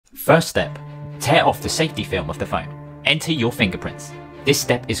First step, tear off the safety film of the phone. Enter your fingerprints. This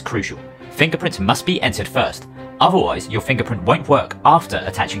step is crucial. Fingerprints must be entered first, otherwise your fingerprint won't work after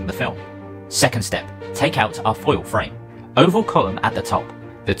attaching the film. Second step, take out our foil frame. Oval column at the top.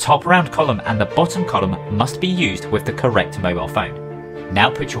 The top round column and the bottom column must be used with the correct mobile phone.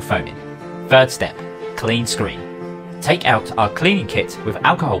 Now put your phone in. Third step, clean screen. Take out our cleaning kit with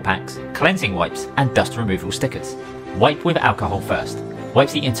alcohol packs, cleansing wipes and dust removal stickers. Wipe with alcohol first. Wipe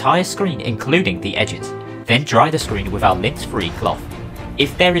the entire screen including the edges. Then dry the screen with our lint-free cloth.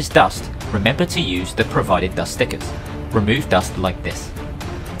 If there is dust, remember to use the provided dust stickers. Remove dust like this.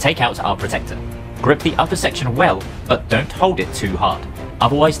 Take out our protector. Grip the upper section well, but don't hold it too hard,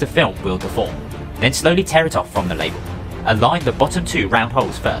 otherwise the film will deform. Then slowly tear it off from the label. Align the bottom two round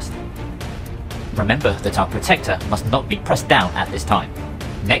holes first. Remember that our protector must not be pressed down at this time.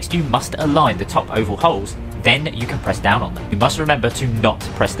 Next you must align the top oval holes, then you can press down on them. You must remember to not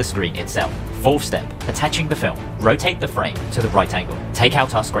press the screen itself. Fourth step, attaching the film. Rotate the frame to the right angle. Take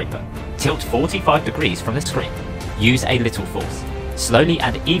out our scraper. Tilt 45 degrees from the screen. Use a little force. Slowly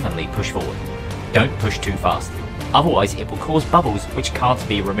and evenly push forward. Don't push too fast, otherwise it will cause bubbles which can't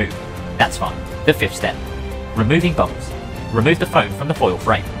be removed. That's fine. The fifth step, removing bubbles. Remove the phone from the foil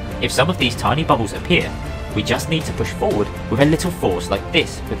frame. If some of these tiny bubbles appear, we just need to push forward with a little force like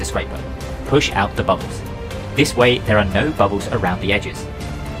this with the scraper. Push out the bubbles. This way there are no bubbles around the edges.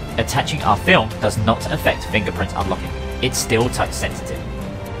 Attaching our film does not affect fingerprint unlocking. It's still touch sensitive.